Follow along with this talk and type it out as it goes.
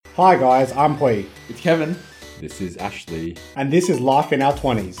Hi guys, I'm Hui, It's Kevin. This is Ashley. and this is Life in Our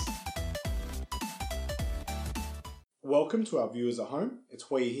 20s. Welcome to our viewers at home. It's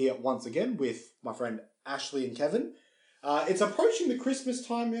Hui here once again with my friend Ashley and Kevin. It's approaching the Christmas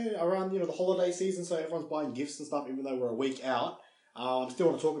time around the holiday season, so everyone's buying gifts and stuff, even though we're a week out. Still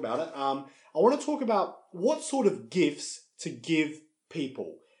want to talk about it. I want to talk about what sort of gifts to give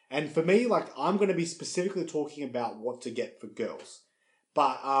people. And for me, I'm going to be specifically talking about what to get for girls.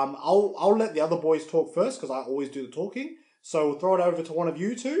 But I'll let the other boys talk first because I always do the talking. So we'll throw it over to one of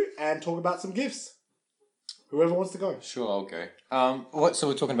you two and talk about some gifts. Whoever wants to go. Sure, I'll go. So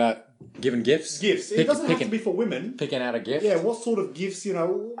we're talking about giving gifts? Gifts. It doesn't have to be for women. Picking out a gift? Yeah, what sort of gifts, give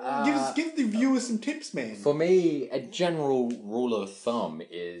the viewers some tips, man. For me, a general rule of thumb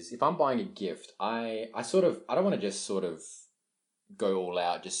is if I'm buying a gift, I don't want to just sort of go all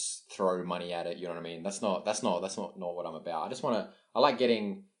out, just throw money at it, you know what I mean? That's not what I'm about. I like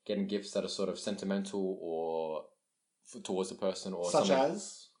getting gifts that are sort of sentimental or towards the person or Such something.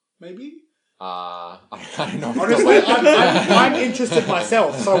 as, maybe? I don't know. Honestly, I'm interested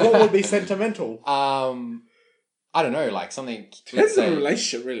myself, so what would be sentimental? I don't know, like something... Depends on the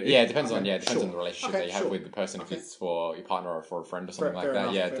relationship, really. Yeah, it depends on the relationship that you have sure. with the person, if it's for your partner or for a friend or something Fair like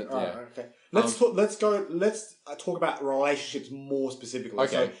that. enough. Yeah. Okay. Let's talk about relationships more specifically. Okay.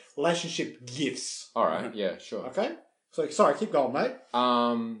 So, relationship gifts. All right, yeah, sure. Okay? So, sorry, keep going, mate.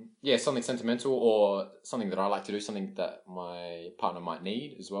 Yeah, something sentimental or something that I like to do, something that my partner might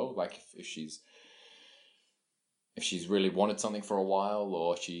need as well. Like if she's really wanted something for a while,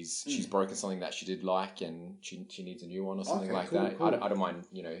 or she's broken something that she did like and she needs a new one or something that. Cool. I don't mind,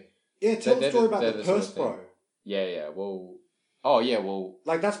 Yeah, tell the story about the sort purse of thing. bro. Yeah. Well,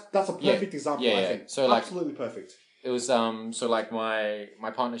 That's a perfect example, I think. So absolutely perfect. it was so like my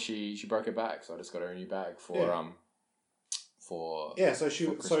partner, she broke her bag, so I just got her a new bag for So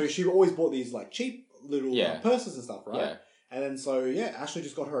she always bought these cheap little purses and stuff, right? Yeah. And then Ashley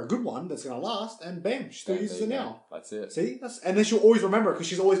just got her a good one that's gonna last, and bam, she still uses it now. That's it. See, and then she'll always remember it because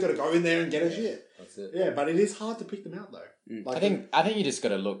she's always got to go in there and get her shit. That's it. Yeah, but it is hard to pick them out though. I think you just got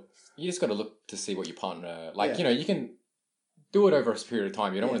to look. You just got to look to see what your partner you can do it over a period of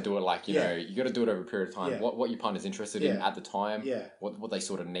time. You don't want to do it you got to do it over a period of time. Yeah. What your partner's interested in at the time. Yeah. What they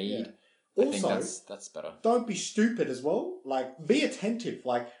sort of need. Yeah. I Also, think that's better. Don't be stupid as well. Be attentive.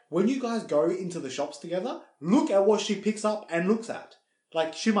 When you guys go into the shops together, look at what she picks up and looks at.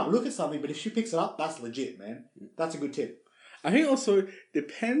 She might look at something, but if she picks it up, that's legit, man. That's a good tip. I think also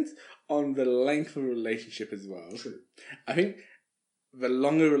depends on the length of a relationship as well. True. I think the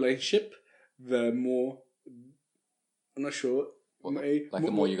longer relationship, the more... I'm not sure.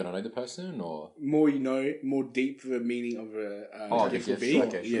 The more you're going to know the person, or... More you know, more deep the meaning of a gift will be.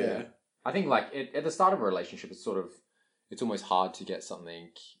 Okay, sure. Yeah. I think at the start of a relationship, it's almost hard to get something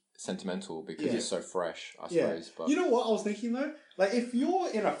sentimental because it's so fresh, I suppose. But you know what I was thinking though? If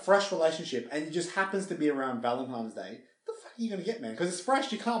you're in a fresh relationship and it just happens to be around Valentine's Day, the fuck are you gonna get, man? Because it's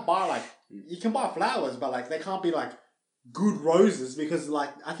fresh. You can't buy you can buy flowers, but they can't be good roses because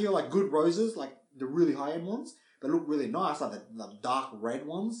I feel good roses, the really high end ones, they look really nice, the dark red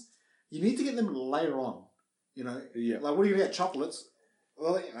ones. You need to get them later on. Yeah. What are you gonna get? Chocolates?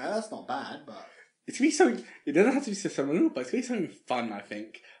 Well, that's not bad, but it's gonna be something. It doesn't have to be so sentimental, but it's gonna be something fun. I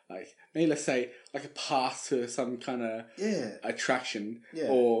think, maybe let's say a pass to some kind of attraction,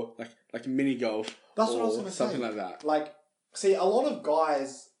 or like mini golf. That's what I was gonna say. Something like that. See, a lot of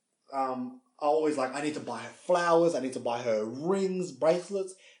guys are always I need to buy her flowers, I need to buy her rings,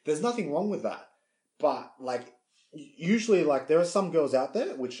 bracelets. There's nothing wrong with that, but usually there are some girls out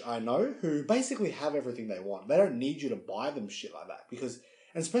there which I know who basically have everything they want. They don't need you to buy them shit like that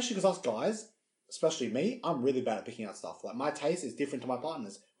and especially because us guys, especially me, I'm really bad at picking out stuff. My taste is different to my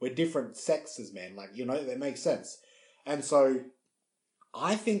partner's. We're different sexes, man. That makes sense. And so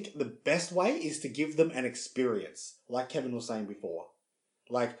I think the best way is to give them an experience, like Kevin was saying before.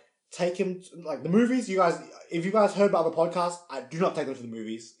 Take him to, the movies. If you guys heard about the podcast, I do not take them to the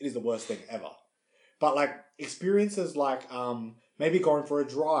movies. It is the worst thing ever. But experiences maybe going for a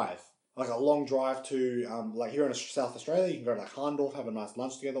drive, a long drive to here in South Australia, you can go to Hahndorf, have a nice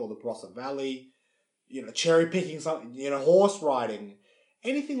lunch together, or the Barossa Valley, cherry picking something, horse riding,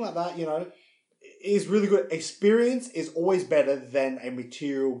 anything like that, is really good. Experience is always better than a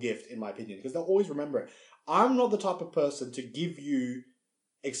material gift, in my opinion, because they'll always remember it. I'm not the type of person to give you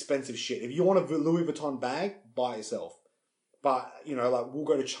expensive shit. If you want a Louis Vuitton bag, buy it yourself. But, we'll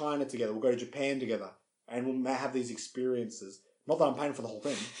go to China together, we'll go to Japan together, and we'll have these experiences. Not that I'm paying for the whole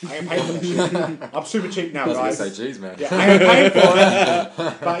thing. I ain't paying for that shit. I'm super cheap now, guys. I was going to say, geez, man. Yeah, I ain't paying for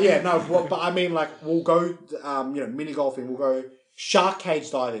it. But yeah, no, but I mean, we'll go, mini golfing, we'll go shark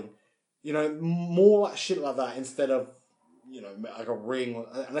cage diving. You know, more like shit like that instead of, you know, like a ring,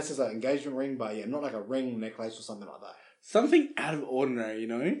 unless it's an engagement ring, but yeah, not like a ring necklace or something like that. Something out of ordinary, you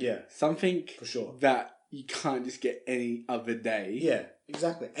know? Yeah. Something for sure that you can't just get any other day. Yeah,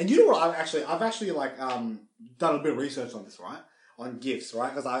 exactly. And you know what? I've actually like done a bit of research on this, right? On gifts,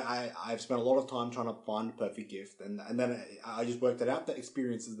 right? Because I've spent a lot of time trying to find the perfect gift, and then I just worked it out that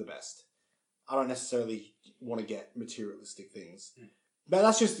experience is the best. I don't necessarily want to get materialistic things, but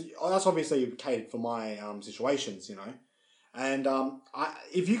that's obviously catered for my situations, you know. And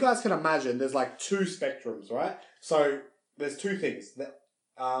if you guys can imagine, there's like two spectrums, right? So there's two things that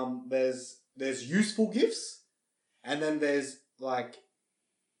there's useful gifts, and then there's like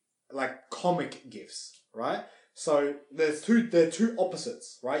comic gifts, right? So they're two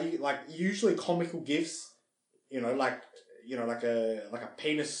opposites, right? Usually comical gifts, like a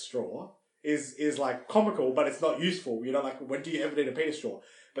penis straw is like comical, but it's not useful. Like when do you ever need a penis straw?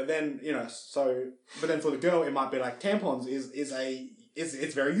 But then but then for the girl it might be like tampons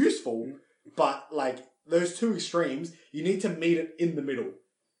it's very useful, but like those two extremes you need to meet it in the middle,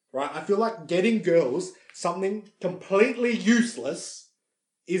 right? I feel like getting girls something completely useless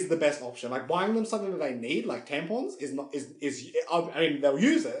is the best option. Like buying them something that they need, like tampons, is I mean they'll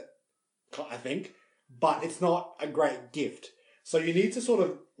use it, I think, but it's not a great gift. So you need to sort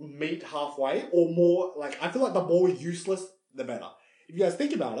of meet halfway, or more. Like I feel like the more useless, the better. If you guys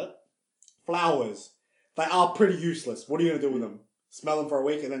think about it, flowers, they are pretty useless. What are you going to do with them? Smell them for a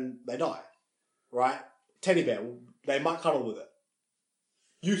week and then they die, right? Teddy bear, they might cuddle with it.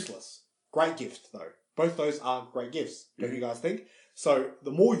 Useless. Great gift though. Both those are great gifts. Don't you guys think? So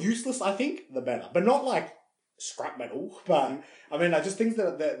the more useless I think, the better. But not like scrap metal. But I mean, like just things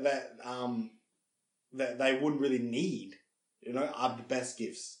that they wouldn't really need, are the best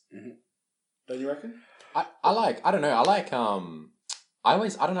gifts. Mm-hmm. Don't you reckon? I always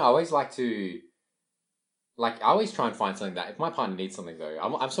like to, I always try and find something that, if my partner needs something though,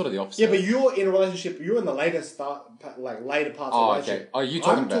 I'm sort of the opposite. Yeah, but you're in a relationship, you're in the later parts of the relationship. Okay.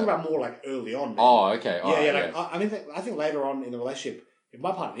 Oh, I'm talking about more like early on. Man. Oh, okay. I think later on in the relationship, if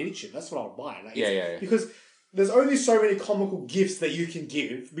my partner needed shit, that's what I would buy. Like, yeah. Because there's only so many comical gifts that you can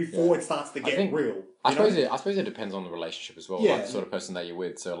give before it starts to get real. I suppose it depends on the relationship as well, like the sort of person that you're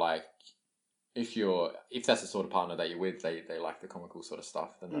with. So like, if that's the sort of partner that you're with, they like the comical sort of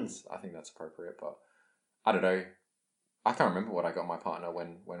stuff, then I think that's appropriate. But I don't know. I can't remember what I got my partner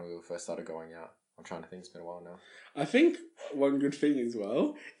when we first started going out. I'm trying to think. It's been a while now. I think one good thing as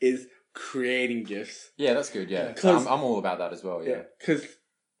well is creating gifts. Yeah, that's good. Yeah, I'm all about that as well. Yeah, because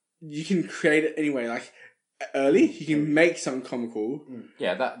you can create it anyway. Like early, you can make something comical.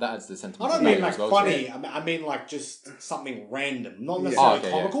 Yeah, that adds the sentiment. I don't mean like funny. I mean like just something random, not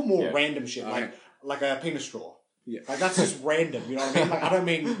necessarily comical. More random shit, like a penis straw. Yeah, like that's just random. You know what I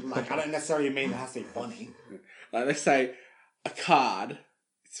mean? Like I don't necessarily mean it has to be funny. Like let's say a card.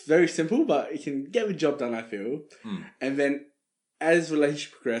 It's very simple, but it can get the job done, I feel. And then as the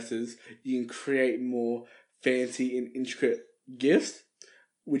relationship progresses, you can create more fancy and intricate gifts,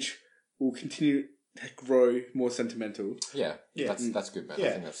 which will continue to grow more sentimental. Yeah. That's good, man. Yeah.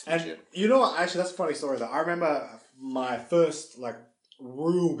 I think that's and legit. You know what? Actually, that's a funny story, though. I remember my first,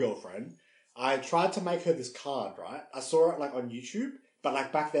 real girlfriend, I tried to make her this card, right? I saw it, on YouTube.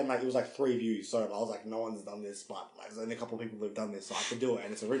 But, back then, it was, 3 views. So, I was like, no one's done this. But, there's only a couple of people who've done this. So, I can do it.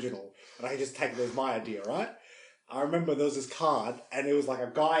 And it's original. And I can just take it as my idea, right? I remember there was this card. And it was,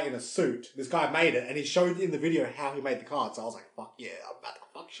 a guy in a suit. This guy made it. And he showed in the video how he made the card. So, I was like, fuck yeah. I'm about to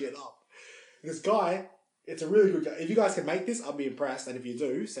fuck shit up. This guy, it's a really good guy. If you guys can make this, I'll be impressed. And if you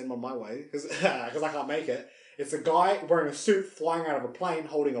do, send one my way. Because I can't make it. It's a guy wearing a suit flying out of a plane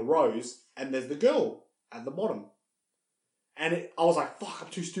holding a rose. And there's the girl at the bottom. And I was like, fuck, I'm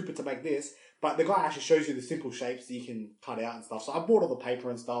too stupid to make this. But the guy actually shows you the simple shapes that you can cut out and stuff. So I bought all the paper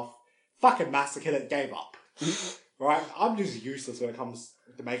and stuff. Fucking massacred it, gave up. Right? I'm just useless when it comes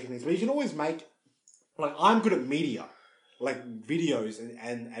to making things. But you can always make... I'm good at media. Videos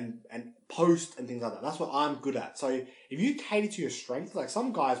and post and things like that. That's what I'm good at. So if you cater to your strengths,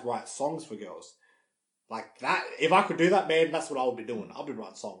 some guys write songs for girls. That. If I could do that, man, that's what I would be doing. I'll be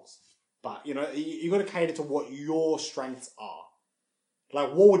writing songs. But, you got to cater to what your strengths are.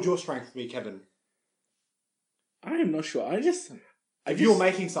 What would your strengths be, Kevin? I am not sure. I just If you're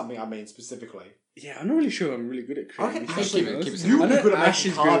making something, I mean, specifically. Yeah, I'm not really sure I'm really good at creating. Okay, these actually, things. keep it you'd simple. be good at Ash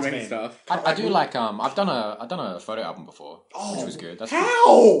making is good at cards, making man. stuff. I do like I've done a photo album before, which was good. That's good.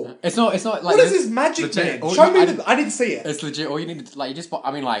 How? It's not like What is this magic, legit. man? All Show you- me. I I didn't see it. It's legit. All you need to like you just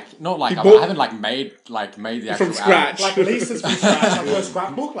I mean like not like He I bought- haven't like made the actual From scratch. Like Lisa's from scratch, like her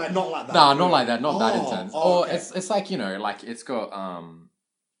scrapbook, like not like that. Nah, not like that. Not that Oh, intense. oh, Or okay. it's like like it's got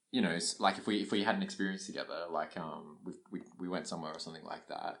it's like if we had an experience together, like we went somewhere or something like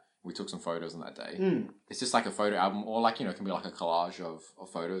that. We took some photos on that day. It's just like a photo album, or like it can be like a collage of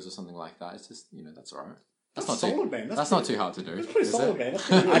photos or something like that. It's just that's alright. That's not solid, too man. That's not too hard to do. That's pretty is solid, it? man. That's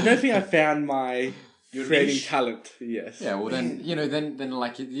pretty I good. don't think I found my Your creating niche? talent. Yes. Yeah, well then then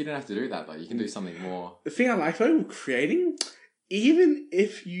like you don't have to do that though. You can do something more. The thing I like though with creating, even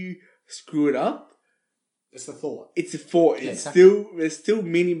if you screw it up, It's the thought. it's a thought. Yeah, It's exactly. there's still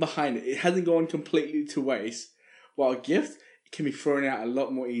meaning behind it. It hasn't gone completely to waste. While a gift, it can be thrown out a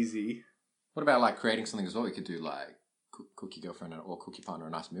lot more easy. What about like creating something as well? You could do like cook your girlfriend or cook your partner a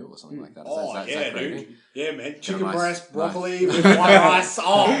nice meal or something like that. Is Oh, that, is yeah, that creating? dude. Yeah, man. Chicken nice- breast, broccoli nice- with white rice.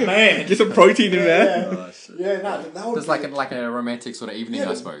 Oh, man. Get some protein in there. Yeah. Oh, shit. Yeah, no, that would There's like a romantic sort of evening, yeah, I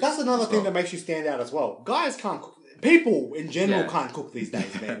but suppose. that's another as thing well. that makes you stand out as well. Guys can't cook. People in general Yeah. can't cook these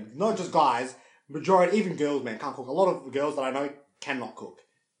days, man. Not just guys. Majority, even girls, man, can't cook. A lot of girls that I know cannot cook.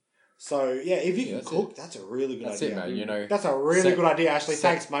 So, yeah, if you can that's cook, that's a really good That's idea. it, man. You know, That's a really set- good idea, Ashley. set-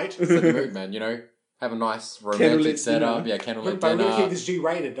 Thanks, mate. set the mood, man. You know, have a nice romantic Candlelit setup. dinner. Yeah, candlelit But we're going to keep dinner. this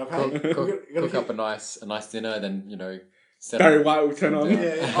G-rated, okay? Cook up a nice dinner. Then set Barry up, White will turn on.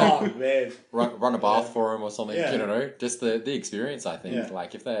 Yeah. Yeah. Oh, man. run a bath for him or something. Yeah. You know, just the experience. I think Yeah.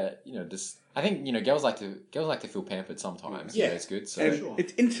 like if they're just. I think girls like to feel pampered sometimes. Yeah. It's good. So And Sure.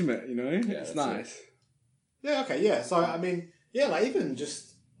 it's intimate, it's that's nice. Yeah, okay, yeah. So, I mean, yeah, like, even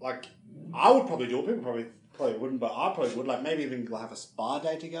just, like, I would probably do it. People probably wouldn't, but I probably would. Like, maybe even have a spa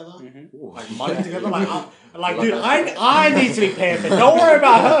day together. Ooh. Like, money together. Like, Like dude, that. I need to be pampered. Don't worry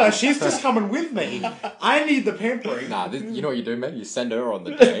about her. She's just coming with me. I need the pampering. Nah, you know what you do, man? You send her on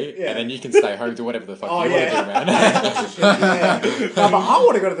the day, Yeah. and then you can stay home, do whatever the fuck Oh, you yeah. want to do, man. Yeah. No, but I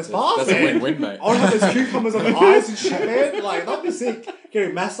want to go to the spa, That's man. a win-win, mate. I want to have those cucumbers on the eyes and shit, man. Like, that'd be sick.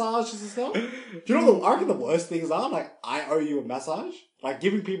 Getting massages and stuff. Do you know what I reckon the worst things are? Like, I owe you a massage. Like,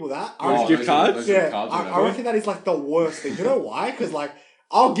 giving people that. I Those reckon- gift cards? those Yeah, gift cards, I whatever. reckon that is like the worst thing. You know why? Because like,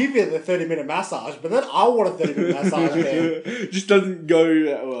 I'll give you the 30-minute massage, but then I want a 30-minute massage, man. Just doesn't go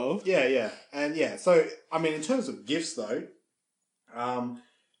that well. Yeah. And yeah, so, I mean, in terms of gifts though,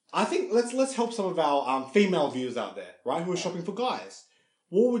 I think let's help some of our female viewers out there, right, who are shopping for guys.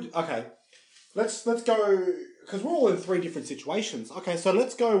 Let's go, because we're all in 3 different situations. Okay, so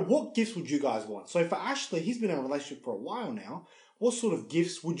let's go, what gifts would you guys want? So for Ashley, he's been in a relationship for a while now. What sort of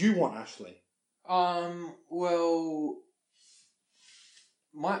gifts would you want, Ashley? Well,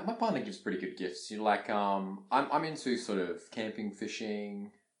 my partner gives pretty good gifts. I'm into sort of camping,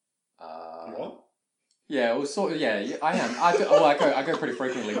 fishing. What? Yeah, well, sort of. Yeah, I am. I go pretty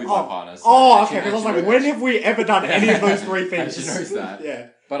frequently with my partner. So Oh, and she- okay, because I was and like, she when knows- have we ever done any of those 3 And things? she knows that. Yeah.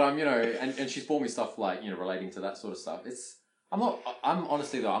 But and she's bought me stuff like relating to that sort of stuff. I'm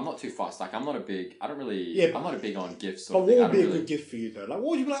honestly though, I'm not too fussed. Like I'm not a big on gifts. But Sort of what thing. I would be don't a really, good gift for you though? Like,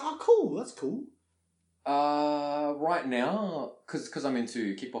 what would you be like? Oh, cool, that's cool. Right now, because I'm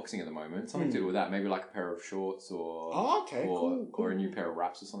into kickboxing at the moment, something to do with that. Maybe like a pair of shorts or Oh, okay, cool. or a new pair of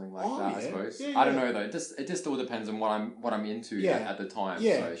wraps or something like Oh, that. I yeah. suppose. Yeah, I don't yeah. know though. It just all depends on what I'm into Yeah. at the time.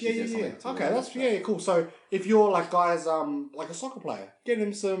 Yeah, so she gets something to Okay, wear that's and stuff. cool. So if you're like guys, like a soccer player, get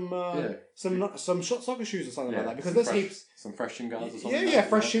him some short soccer shoes or something like that, because some there's fresh, heaps. some fresh shin guards or something. Yeah, like yeah, that,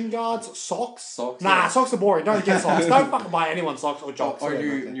 fresh shin guards, socks. Socks, Nah, yeah. socks are boring. Don't get socks. Don't fucking buy anyone socks or jocks. Or or a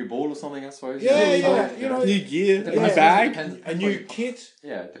anything. new ball or something, I suppose. Yeah, You know, yeah, you know, New gear, It a new depends- bag. depends a what new you- kit.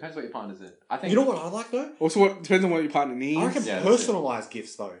 Yeah, it depends what your partner's in. I think You know what I like though? Also, what depends on what your partner needs. I reckon Yeah, that's it. personalised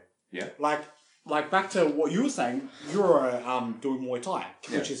gifts though. Yeah. Like back to what you were saying, you're doing Muay Thai,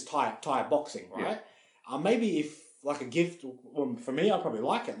 which Yeah. is Thai boxing, right? Maybe if like a gift, well, for me, I'd probably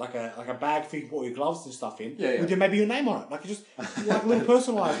like it, like a bag for you to put your gloves and stuff in, Yeah, yeah. with maybe your name on it, like just like a little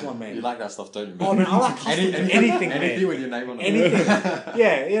personalised one, man. You like that stuff, don't you? Oh man, I like custom anything, man. anything with your name on it. Anything.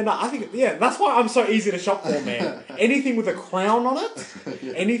 yeah, no, I think, that's why I'm so easy to shop for, man. Anything with a crown on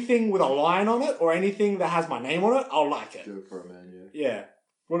it, anything with a lion on it, or anything that has my name on it, I'll like it. Do it for a man, yeah. Yeah.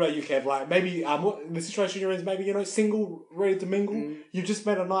 What about you, Kev? Like, maybe, the situation you're in is maybe, single, ready to mingle. You've just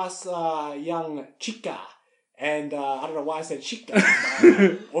met a nice, young chica. And, I don't know why I said chica.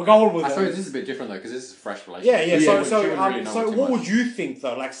 We're going with I it. suppose this is a bit different though, because this is a fresh relationship. Yeah. She So wouldn't really know what too much. would you think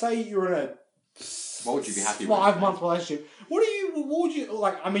though? Like, say you're in a What would you be happy with? 5-month relationship. What would you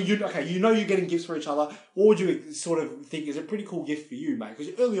like? I mean, you know you're getting gifts for each other. What would you sort of think is a pretty cool gift for you, mate?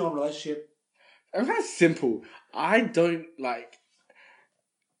 Because early on relationship. I'm kind of simple. I don't like.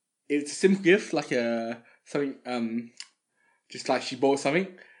 It's a simple gift, like something. Just like she bought something,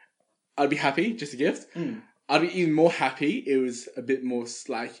 I'd be happy. Just a gift. I'd be even more happy. It was a bit more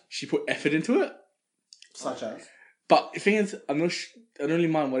like she put effort into it. Such as. But the thing is, I don't really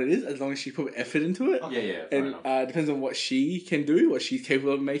mind what it is as long as she put effort into it. Yeah. Fair And enough. it depends on what she can do, what she's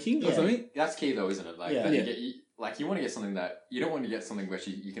capable of making or something. That's key though, isn't it? Like, Yeah. that you want to get something that you don't want to get something where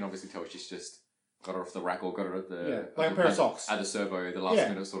you can obviously tell she's just got her off the rack or got her at the like a pair of socks at the servo, the last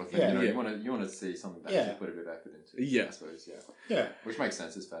minute sort of thing. Yeah. You know, you want to see something that she put a bit of effort into. Yeah. I suppose. Yeah. Which makes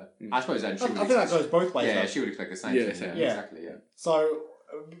sense. It's fair. I suppose. And I think that goes both ways. Yeah, though. she would expect the same Yeah, thing. yeah. Exactly. Yeah. So,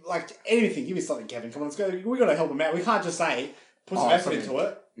 like anything, give me something, Kevin. Come on, let's go. We got to help him out. We can't just say put some effort into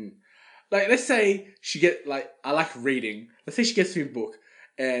it. Like, let's say I like reading. Let's say she gets me a book,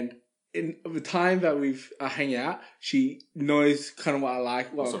 and in the time that we've hang out, she knows kind of what I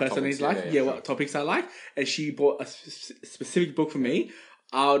like, what my personality is like, what topics I like, and she bought a specific book for me.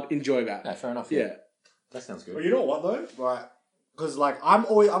 I would enjoy that. Yeah, fair enough. Yeah. That sounds good. Well, you know what though, right? Because like I'm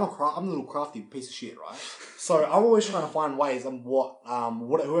a little crafty piece of shit, right? So I'm always trying to find ways on what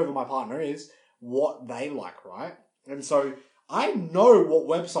whoever my partner is, what they like, right? And so I know what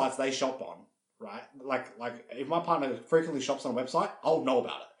websites they shop on, right? Like if my partner frequently shops on a website, I'll know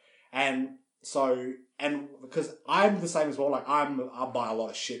about it. And so, and because I'm the same as well, like I buy a lot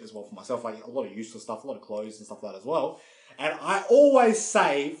of shit as well for myself, like a lot of useless stuff, a lot of clothes and stuff like that as well. And I always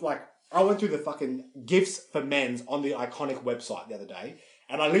save, like, I went through the fucking gifts for men's on the Iconic website the other day,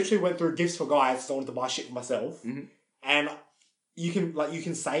 and I literally went through gifts for guys, so I wanted to buy shit for myself. And you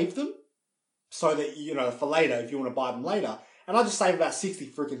can save them so that, you know, for later, if you want to buy them later. And I just save about 60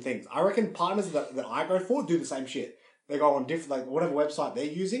 freaking things. I reckon partners that I go for do the same shit. They go on different, like, whatever website they're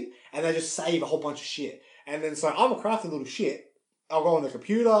using, and they just save a whole bunch of shit. And then, so I'm a crafty little shit. I'll go on the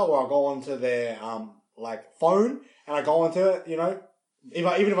computer, or I'll go onto their, phone, and I go onto it, you know,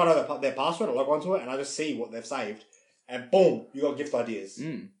 even if I know their password, I log onto it, and I just see what they've saved. And boom, you got gift ideas.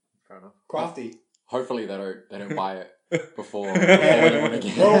 Fair enough. Crafty. Hopefully they don't buy it before you want to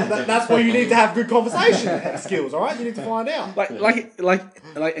get. Well, that's why you need to have good conversation skills, alright? You need to find out.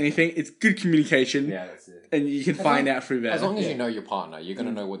 Like anything, it's good communication. Yeah, that's it. And you can find out through that. As long as you know your partner, you're going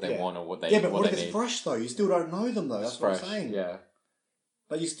to know what they want or what they Yeah, but what what if they it's need. fresh though? You still don't know them though. That's what I'm saying. Yeah.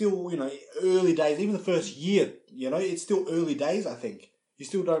 But you still, you know, early days, even the first year, you know, it's still early days, I think. You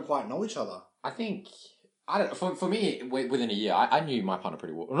still don't quite know each other. I think, for me, within a year, I knew my partner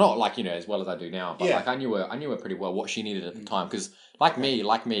pretty well. Not like, you know, as well as I do now, but like I knew her pretty well, what she needed at the time. Because like me,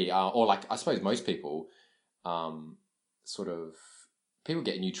 or like I suppose most people, sort of, people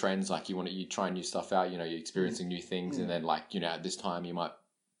get new trends, like you try new stuff out, you know, you're experiencing new things, and then like, you know, at this time you might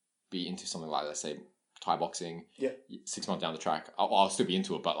be into something like, let's say, Thai boxing. 6 months down the track, I'll still be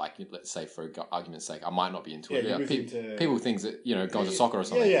into it, but like, let's say for argument's sake, I might not be into it. People think that, you know, go into soccer or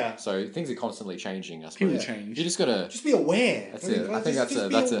something. Yeah. So things are constantly changing. I suppose. People change. You just gotta be aware. That's it. I think Just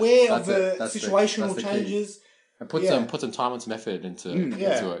that's be aware of the the situational key. changes. And put some time and some effort into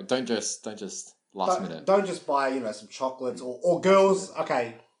it. Don't just last minute. Don't just buy, you know, some chocolates or girls.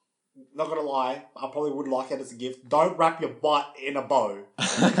 Okay, not gonna lie, I probably would like it as a gift. Don't wrap your butt in a bow.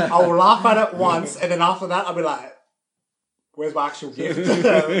 I will laugh at it once, and then after that, I'll be like, "Where's my actual gift?" You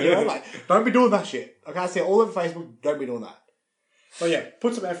know, like, don't be doing that shit. Okay, I see it all over Facebook. Don't be doing that. But yeah,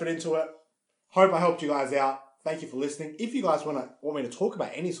 put some effort into it. Hope I helped you guys out. Thank you for listening. If you guys want me to talk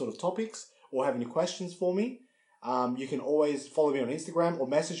about any sort of topics or have any questions for me, you can always follow me on Instagram or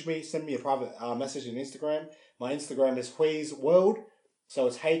message me. Send me a private message on Instagram. My Instagram is HuysWorld. So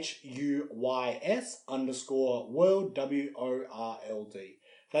it's HUYS_world, WORLD.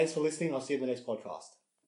 Thanks for listening. I'll see you in the next podcast.